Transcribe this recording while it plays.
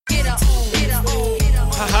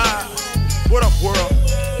Haha, what up world?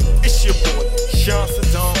 It's your boy, Sean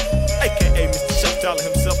Saddam, aka Mr. Chuck Dollar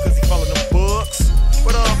himself, cause he follow them books.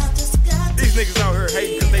 But these niggas out here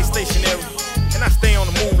hating cause they stationary, and I stay on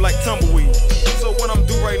the move like tumbleweed. So what I'm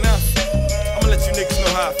do right now, I'ma let you niggas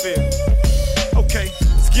know how I feel. Okay,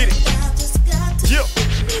 let's get it. Yep.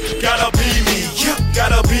 Gotta be me, yep,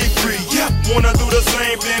 gotta be free, yep. Wanna do the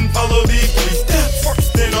same, then follow these 3 steps.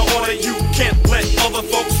 First in order, you can't let other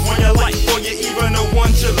folks run your life, or you even the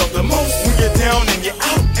ones you love the most. When you're down and you're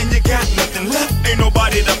out and you got nothing left, ain't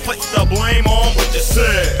nobody to place the blame on but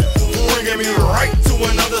yourself. Bringing me right to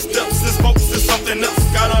another step. Since folks is something else,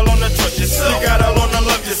 gotta learn to trust yourself. You gotta learn to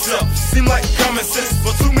love yourself. Seem like common sense,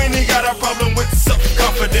 but too many got a problem with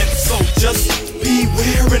self-confidence. So just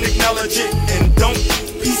beware and acknowledge it, and don't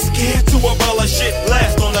be scared to abolish it.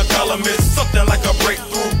 Last on the column is something like a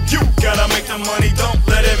breakthrough. You gotta make the money, don't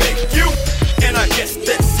let it make you. And I guess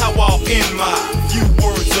that's how I'll end my few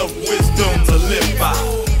words of wisdom to live by.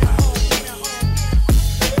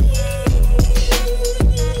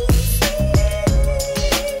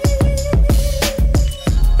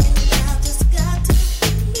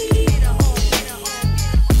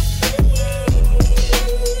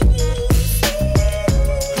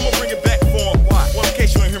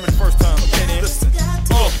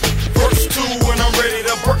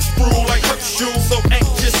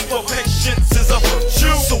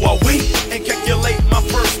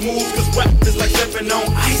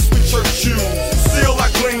 On ice with church shoes. Still I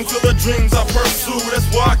cling to the dreams I pursue. That's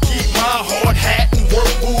why I keep my hard hat and work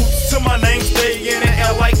boots. Till my name stay in the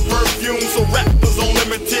air like perfume. So rappers on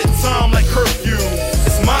limited time like curfew.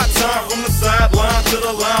 It's my time from the sideline to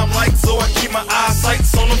the limelight. So I keep my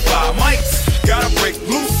eyesights on the 5 mics. Gotta break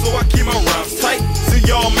loose so I keep my rhymes tight. So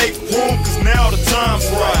y'all make room cause now the time's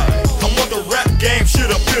right. I'm what the rap game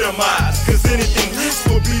should epitomize, cause anything less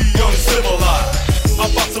will be uncivilized.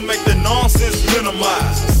 I'm about to make the nonsense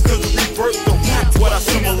minimize, cause the rebirth the rap what I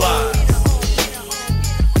symbolize.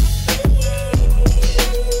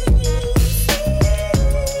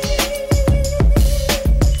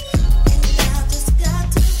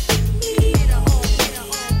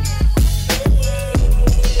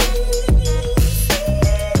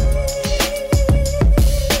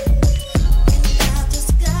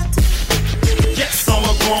 Yes, I'm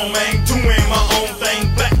a grown man doing my own thing,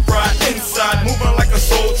 back right inside, moving like a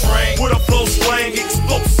soul train with a flow slang,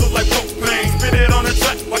 explosive like propane. Spit it on the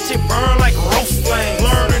track, watch it burn like roast flame.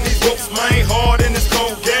 Learning these ropes, man, hard in this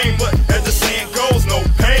cold game, but as the saying goes, no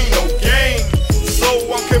pain, no gain. So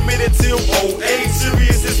I'm committed till old age,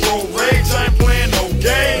 serious as road rage. I ain't playing no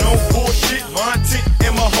game, no bullshit. My intent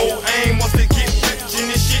and my whole aim was to get rich in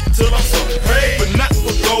this shit till I'm so paid. But not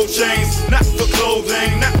for gold chains, not for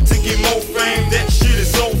clothing, not to get more fame. That shit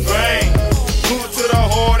is so vain. Good to the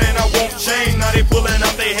heart and I won't change. Now they pulling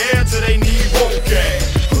out their head.